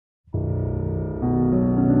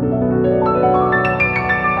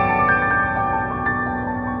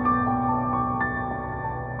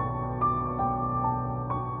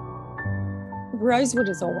Rosewood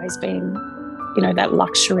has always been, that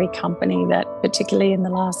luxury company that, particularly in the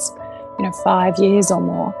last, 5 years or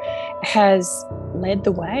more, has led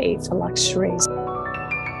the way for luxuries.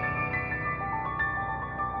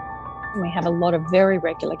 We have a lot of very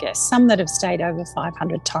regular guests, some that have stayed over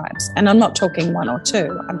 500 times. And I'm not talking one or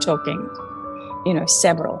two, I'm talking,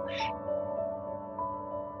 several.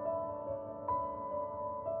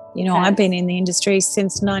 I've been in the industry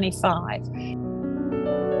since 95.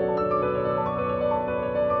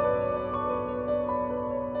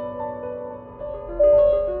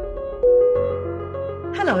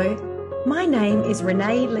 Hello, my name is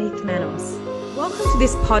Renee Leith Manos. Welcome to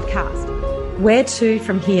this podcast, Where To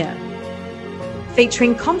From Here,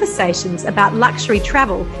 featuring conversations about luxury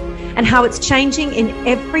travel and how it's changing in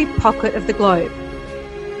every pocket of the globe.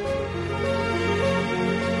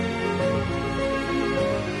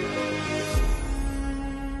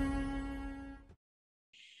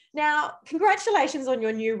 Now, congratulations on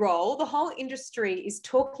your new role. The whole industry is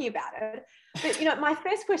talking about it. But, my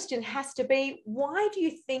first question has to be, why do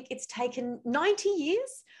you think it's taken 90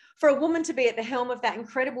 years for a woman to be at the helm of that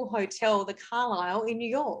incredible hotel, the Carlyle in New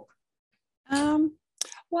York?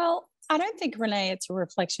 Well, I don't think, Renee, it's a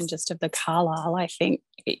reflection just of the Carlyle. I think,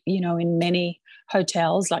 in many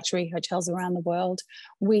hotels, luxury hotels around the world,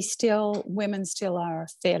 women still are a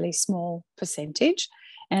fairly small percentage.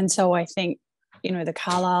 And so I think, the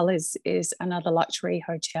Carlyle is another luxury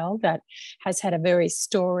hotel that has had a very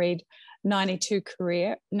storied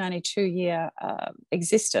 92-year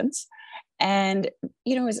existence, and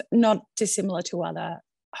is not dissimilar to other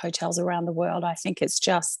hotels around the world. I think it's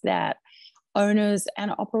just that owners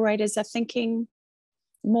and operators are thinking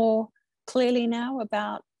more clearly now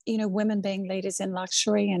about women being leaders in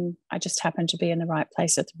luxury, and I just happen to be in the right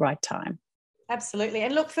place at the right time. Absolutely.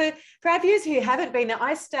 And look, for our viewers who haven't been there,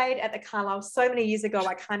 I stayed at the Carlyle so many years ago,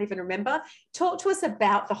 I can't even remember. Talk to us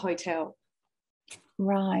about the hotel.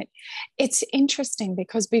 Right. It's interesting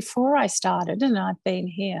because before I started, and I've been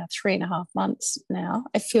here 3.5 months now,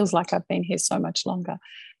 it feels like I've been here so much longer.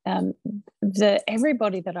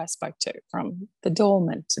 Everybody that I spoke to, from the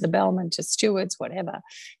doorman to the bellman to stewards, whatever,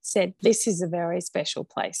 said, this is a very special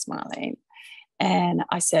place, Marlene. And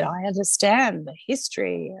I said, I understand the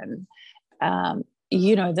history and,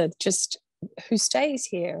 just who stays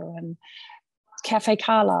here, and Cafe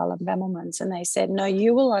Carlyle and Bemmelman's. And they said, no,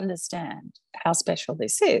 you will understand how special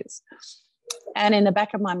this is. And in the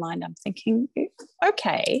back of my mind, I'm thinking,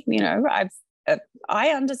 okay, I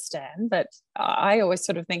understand, but I always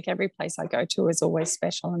sort of think every place I go to is always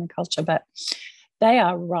special in the culture, but they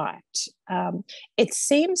are right. It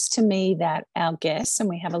seems to me that our guests, and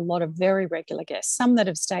we have a lot of very regular guests, some that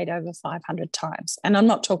have stayed over 500 times, and I'm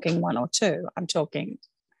not talking one or two, I'm talking,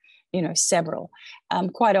 several.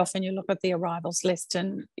 Quite often you look at the arrivals list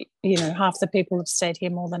and, half the people have stayed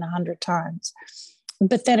here more than 100 times.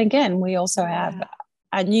 But then again, we also have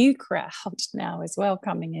a new crowd now as well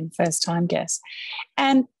coming in, first-time guests.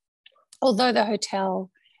 And although the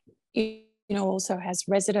hotel, also has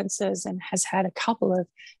residences and has had a couple of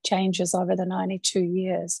changes over the 92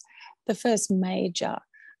 years, the first major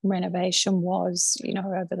renovation was,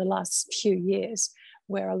 over the last few years,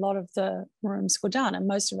 where a lot of the rooms were done, and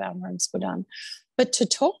most of our rooms were done. But to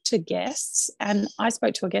talk to guests, and I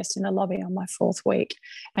spoke to a guest in the lobby on my 4th week,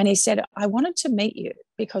 and he said, I wanted to meet you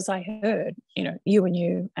because I heard,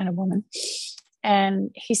 you and a woman. And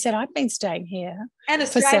he said, I've been staying here. And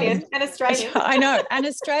Australian. I know, and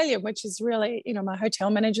Australian, which is really, my hotel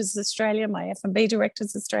manager's Australian, my F&B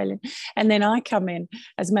director's Australian. And then I come in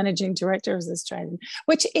as managing director as Australian,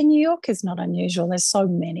 which in New York is not unusual. There's so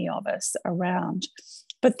many of us around.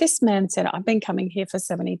 But this man said, I've been coming here for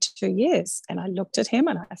 72 years. And I looked at him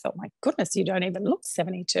and I thought, my goodness, you don't even look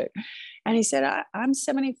 72. And he said, I'm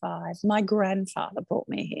 75. My grandfather brought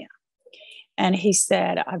me here. And he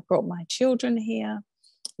said, I've brought my children here.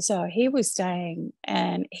 So he was staying,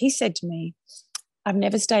 and he said to me, I've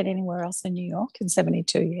never stayed anywhere else in New York in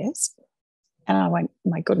 72 years. And I went,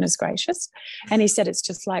 my goodness gracious. And he said, it's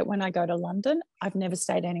just like when I go to London, I've never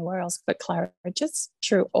stayed anywhere else but Claridge's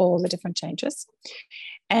through all the different changes.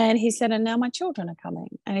 And he said, and now my children are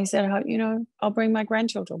coming. And he said, I'll bring my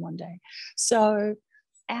grandchildren one day. So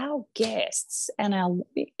our guests, and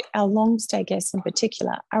our long stay guests in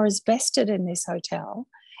particular, are as vested in this hotel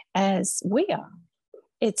as we are.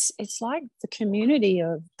 It's like the community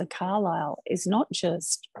of the Carlyle is not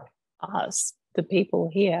just us, the people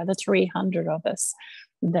here, the 300 of us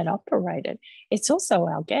that operate it. It's also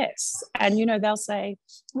our guests. And, they'll say,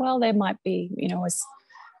 well, there might be,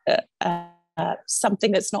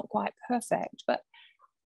 something that's not quite perfect, but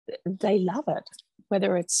they love it,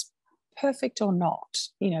 whether it's perfect or not,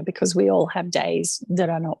 because we all have days that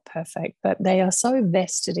are not perfect, but they are so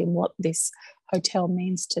vested in what this hotel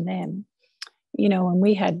means to them. And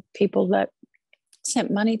we had people that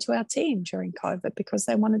sent money to our team during COVID because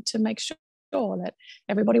they wanted to make sure that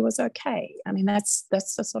everybody was okay. I mean, that's the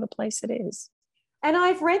sort of place it is. And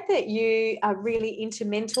I've read that you are really into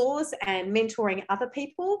mentors and mentoring other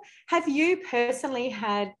people. Have you personally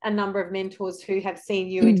had a number of mentors who have seen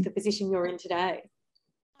you into the position you're in today?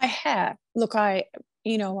 I have. Look, I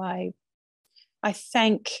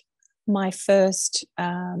thank my first,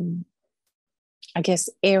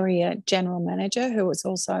 area general manager, who was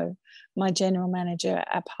also my general manager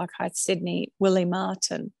at Park Heights Sydney, Willie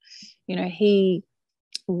Martin. He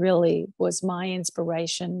really was my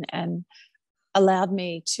inspiration and allowed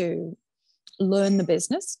me to learn the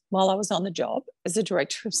business while I was on the job as a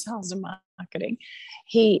director of sales and marketing.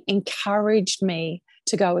 He encouraged me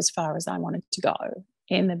to go as far as I wanted to go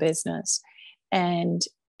in the business. And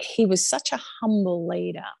he was such a humble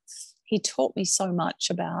leader. He taught me so much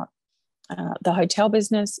about the hotel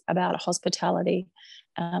business, about hospitality.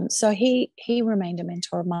 So he remained a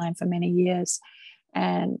mentor of mine for many years.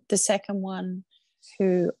 And the second one,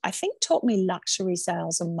 who I think taught me luxury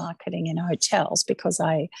sales and marketing in hotels because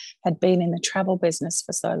I had been in the travel business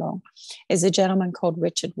for so long, is a gentleman called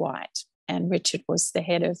Richard White. And Richard was the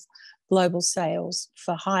head of global sales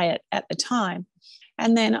for Hyatt at the time.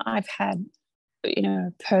 And then I've had,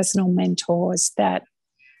 personal mentors that,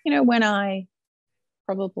 when I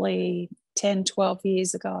probably 10, 12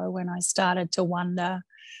 years ago, when I started to wonder,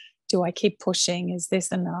 do I keep pushing? Is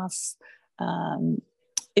this enough?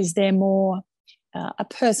 Is there more? A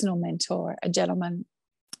personal mentor, a gentleman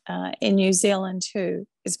in New Zealand who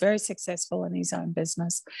is very successful in his own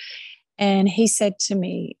business. And he said to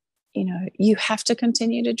me, you have to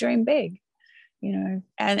continue to dream big,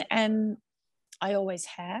 and I always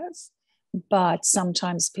have, but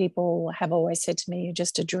sometimes people have always said to me, you're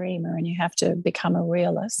just a dreamer and you have to become a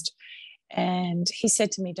realist. And he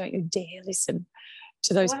said to me, don't you dare listen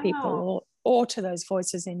to those people or to those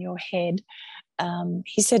voices in your head.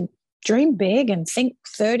 He said, dream big and think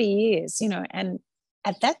 30 years, and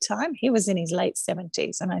at that time he was in his late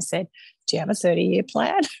 70s. And I said, do you have a 30-year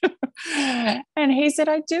plan? And he said,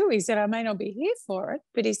 I do. He said, I may not be here for it,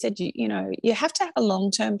 but he said, you have to have a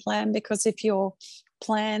long-term plan, because if your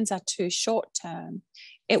plans are too short-term,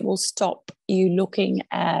 it will stop you looking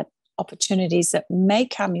at opportunities that may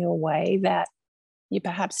come your way that you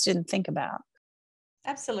perhaps didn't think about.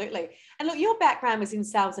 Absolutely. And look, your background was in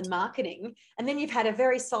sales and marketing, and then you've had a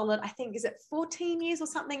very solid, I think, is it 14 years or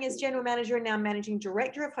something as general manager and now managing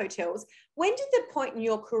director of hotels. When did the point in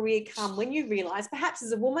your career come when you realised, perhaps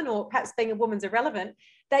as a woman, or perhaps being a woman's irrelevant,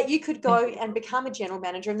 that you could go and become a general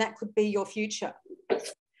manager and that could be your future?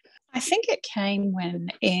 I think it came when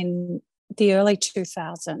in the early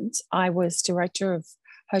 2000s, I was director of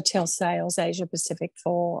hotel sales Asia Pacific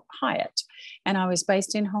for Hyatt, and I was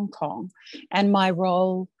based in Hong Kong, and my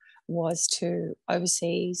role was to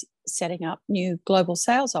oversee setting up new global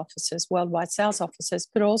sales offices, worldwide sales offices,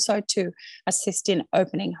 but also to assist in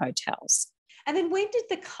opening hotels. And then when did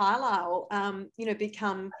the Carlisle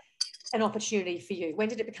become an opportunity for you? When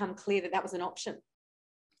did it become clear that that was an option?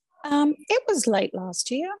 It was late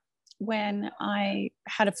last year when I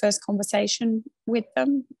had a first conversation with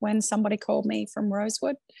them, when somebody called me from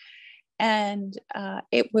Rosewood. And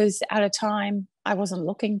it was at a time I wasn't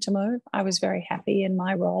looking to move. I was very happy in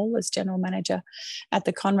my role as general manager at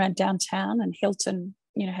the Conrad downtown, and Hilton,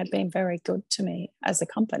 had been very good to me as a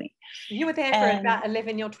company. You were there for about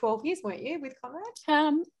 11 or 12 years, weren't you, with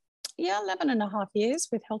Conrad? 11 and a half years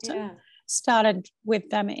with Hilton. Yeah. Started with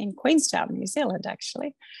them in Queenstown, New Zealand,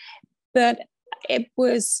 actually. But it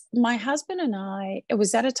was my husband and I, it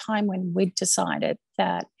was at a time when we'd decided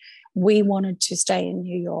that we wanted to stay in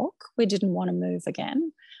New York. We didn't want to move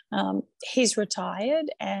again. He's retired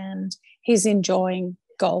and he's enjoying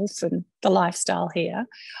golf and the lifestyle here.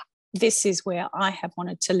 This is where I have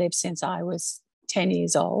wanted to live since I was 10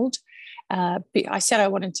 years old. I said I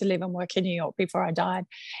wanted to live and work in New York before I died.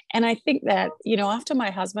 And I think that, after my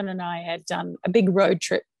husband and I had done a big road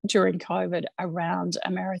trip during COVID around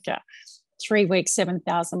America, 3 weeks,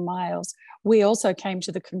 7,000 miles, we also came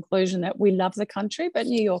to the conclusion that we love the country, but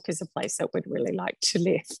New York is a place that we'd really like to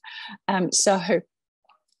live. So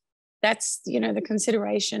that's, the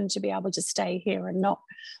consideration to be able to stay here and not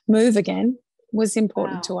move again was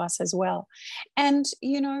important to us as well. And,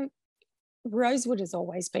 Rosewood has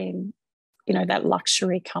always been, that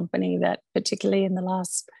luxury company that particularly in the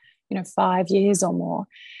last, 5 years or more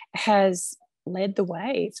has led the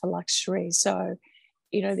way for luxury. So,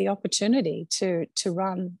 the opportunity to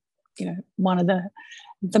run, one of the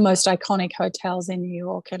the most iconic hotels in New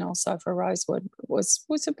York and also for Rosewood was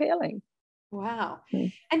appealing. Wow.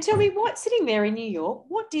 And tell me, what, sitting there in New York,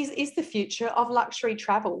 what is the future of luxury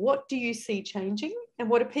travel? What do you see changing? And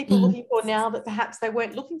what are people looking for now that perhaps they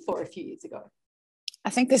weren't looking for a few years ago? I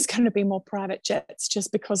think there's going to be more private jets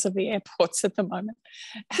just because of the airports at the moment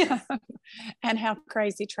and how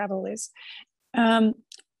crazy travel is.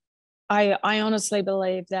 I honestly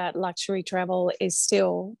believe that luxury travel is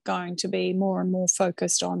still going to be more and more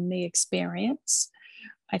focused on the experience.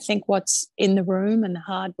 I think what's in the room and the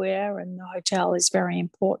hardware and the hotel is very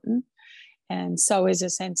important, and so is a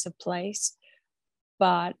sense of place.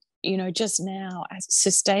 But, you know, just now, as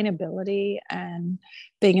sustainability and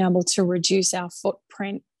being able to reduce our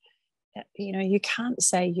footprint, you know, you can't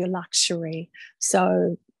say you're luxury.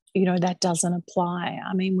 So, you know, that doesn't apply.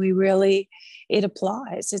 I mean, it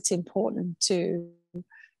applies. It's important to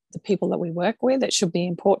the people that we work with. It should be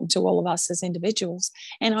important to all of us as individuals.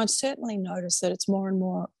 And I've certainly noticed that it's more and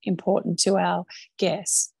more important to our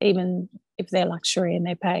guests, even if they're luxury and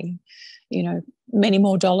they're paying, you know, many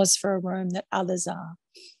more dollars for a room that others are.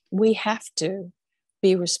 We have to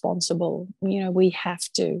be responsible. You know, we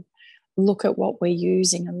have to look at what we're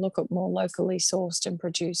using and look at more locally sourced and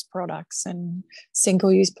produced products, and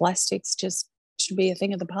single-use plastics just should be a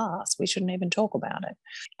thing of the past. We shouldn't even talk about it.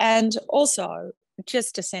 And also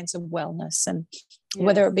just a sense of wellness, and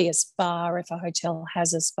whether it be a spa, if a hotel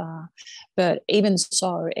has a spa, but even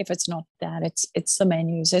so, if it's not that, it's the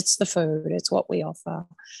menus, it's the food, it's what we offer.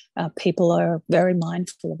 People are very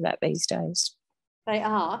mindful of that these days. They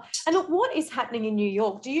are. And look, what is happening in New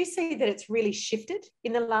York? Do you see that it's really shifted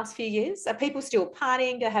in the last few years? Are people still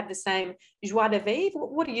partying to have the same joie de vivre?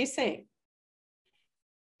 What are you seeing?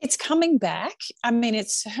 It's coming back. I mean,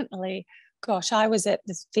 it's certainly, gosh, I was at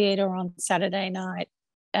the theatre on Saturday night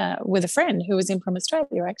with a friend who was in from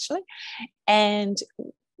Australia, actually. And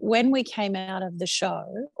when we came out of the show,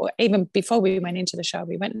 or even before we went into the show,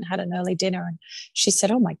 we went and had an early dinner, and she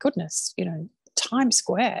said, oh my goodness, you know, Times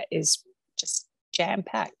Square is just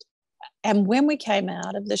jam-packed. And when we came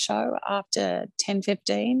out of the show after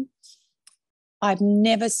 10:15, I've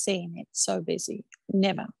never seen it so busy,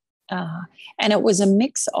 never. And it was a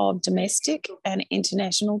mix of domestic and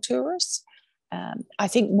international tourists. I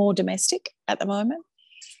think more domestic at the moment.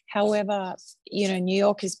 However, you know, New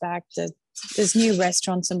York is back. There's new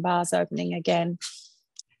restaurants and bars opening again.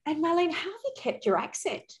 And Marlene, how have you kept your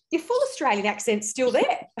accent? Your full Australian accent's still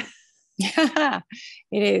there. Yeah,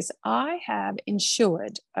 it is. I have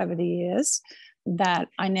ensured over the years that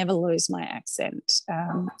I never lose my accent.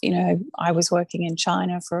 You know, I was working in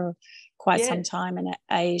China for quite some time, in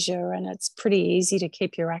Asia, and it's pretty easy to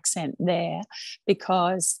keep your accent there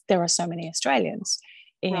because there are so many Australians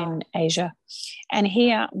in Asia. And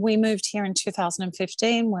here, we moved here in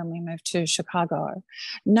 2015 when we moved to Chicago.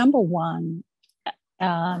 Number one,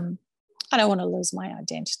 I don't want to lose my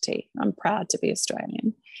identity. I'm proud to be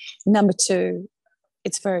Australian. Number two,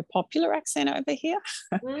 it's a very popular accent over here.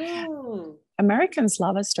 Americans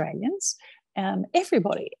love Australians.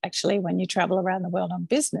 Everybody, actually, when you travel around the world on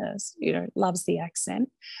business, you know, loves the accent.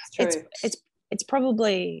 It's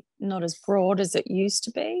probably not as broad as it used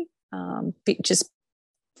to be, just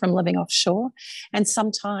from living offshore. And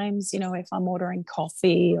sometimes, you know, if I'm ordering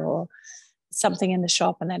coffee or something in the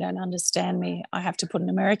shop and they don't understand me, I have to put an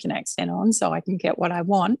American accent on so I can get what I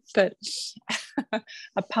want. But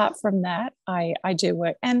apart from that, I do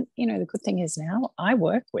work. And, you know, the good thing is now I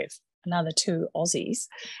work with another two Aussies.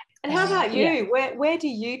 And how about you? Yeah. Where do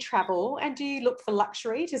you travel, and do you look for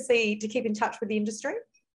luxury to keep in touch with the industry?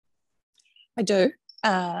 I do.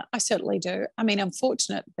 I certainly do. I mean, I'm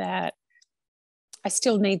fortunate that I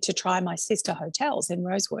still need to try my sister hotels in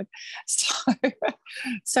Rosewood.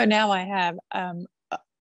 So now I have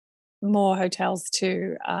more hotels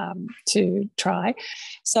to try.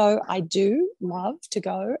 So I do love to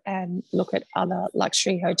go and look at other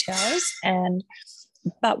luxury hotels.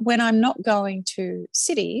 But when I'm not going to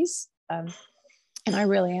cities, and I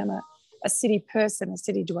really am a city person, a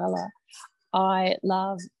city dweller, I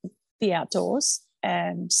love the outdoors.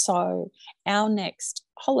 And so our next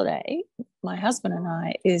holiday, my husband and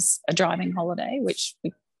I, is a driving holiday, which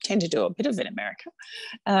we tend to do a bit of in America,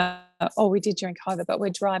 or we did during COVID, but we're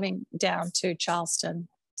driving down to Charleston,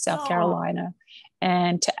 South Carolina,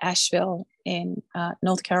 and to Asheville in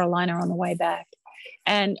North Carolina on the way back.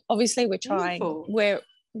 And obviously we're trying, we're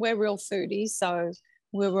real foodies, so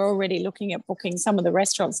we're already looking at booking some of the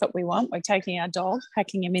restaurants that we want. We're taking our dog,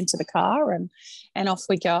 packing him into the car, and off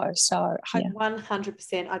we go. So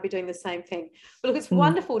 100%, I'd be doing the same thing. But look, it's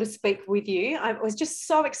wonderful to speak with you. I was just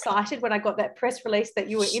so excited when I got that press release that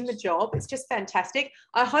you were in the job. It's just fantastic.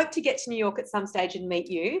 I hope to get to New York at some stage and meet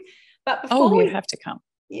you. But before you have to come.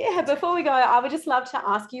 Yeah, before we go, I would just love to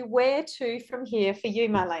ask you, where to from here for you,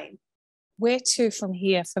 Marlene? Where to from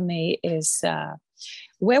here for me is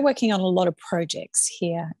we're working on a lot of projects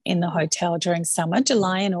here in the hotel during summer.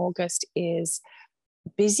 July and August is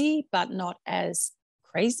busy, but not as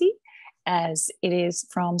crazy as it is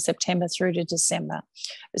from September through to December.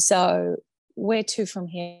 So where to from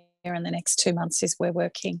here in the next 2 months is we're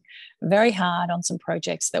working very hard on some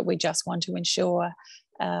projects that we just want to ensure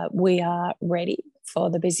we are ready for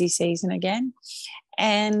the busy season again.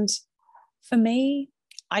 And for me,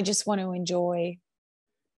 I just want to enjoy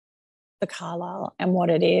the Carlisle and what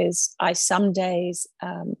it is. I some days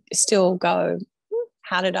still go,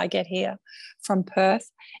 how did I get here from Perth?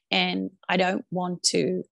 And I don't want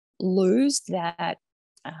to lose that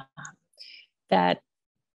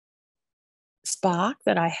spark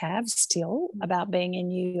that I have still about being in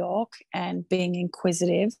New York and being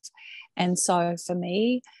inquisitive. And so for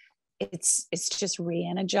me, it's just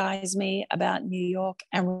re-energized me about New York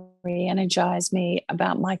and re-energized me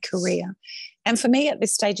about my career. And for me at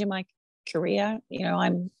this stage in my career, you know,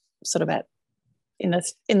 I'm sort of in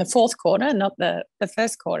the fourth quarter, not the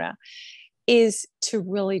first quarter, is to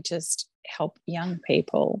really just help young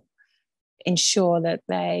people ensure that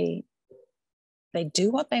they do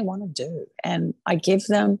what they want to do. And I give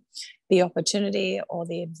them the opportunity or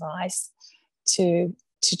the advice to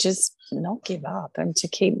just not give up and to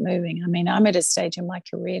keep moving. I mean, I'm at a stage in my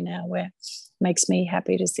career now where it makes me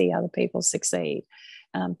happy to see other people succeed,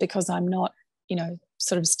 because I'm not, you know,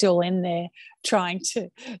 sort of still in there trying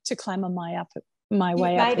to clamber my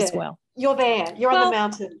way up as well. You're there. You're on the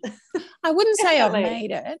mountain. I wouldn't say I've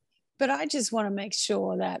made it, but I just want to make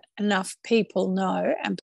sure that enough people know,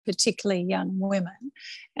 and particularly young women,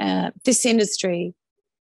 this industry,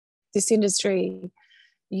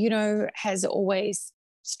 you know, has always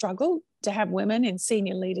struggled to have women in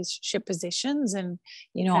senior leadership positions. And,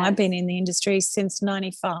 you know, I've been in the industry since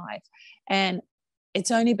 95, and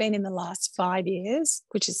it's only been in the last 5 years,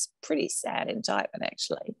 which is pretty sad indictment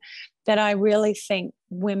actually, that I really think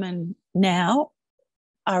women now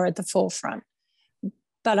are at the forefront.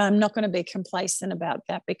 But I'm not going to be complacent about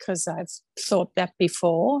that, because I've thought that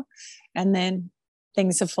before and then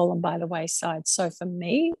things have fallen by the wayside. So for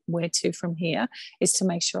me, where to from here is to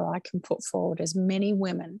make sure I can put forward as many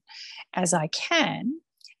women as I can,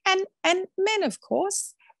 and men, of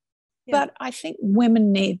course. Yeah. But I think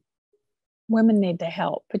women need the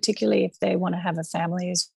help, particularly if they want to have a family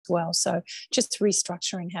as well. So just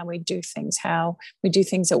restructuring how we do things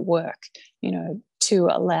at work, you know, to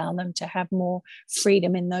allow them to have more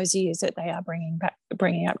freedom in those years that they are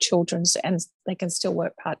bringing up children, and they can still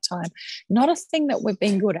work part-time. Not a thing that we've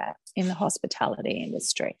been good at in the hospitality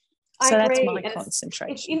industry. So that's my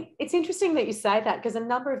concentration. It's interesting that you say that, because a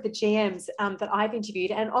number of the GMs that I've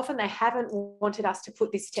interviewed, and often they haven't wanted us to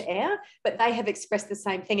put this to air, but they have expressed the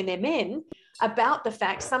same thing in their men about the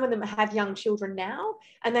fact some of them have young children now,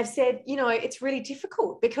 and they've said, you know, it's really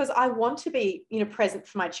difficult because I want to be, you know, present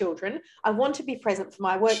for my children. I want to be present for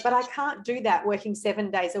my work, but I can't do that working 7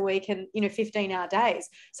 days a week and, you know, 15-hour days.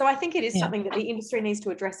 So I think it is something that the industry needs to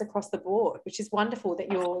address across the board, which is wonderful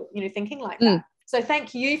that you're, you know, thinking like that. So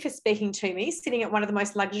thank you for speaking to me, sitting at one of the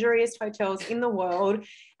most luxurious hotels in the world,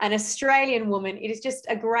 an Australian woman. It is just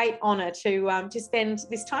a great honour to spend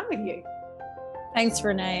this time with you. Thanks,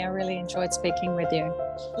 Renee. I really enjoyed speaking with you.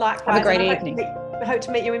 Likewise. Have a great evening. I hope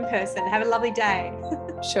to meet you in person. Have a lovely day.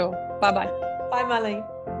 Sure. Bye-bye. Bye,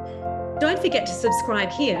 Marlene. Don't forget to subscribe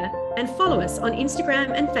here and follow us on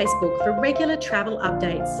Instagram and Facebook for regular travel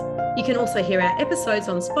updates. You can also hear our episodes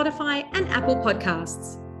on Spotify and Apple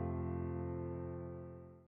Podcasts.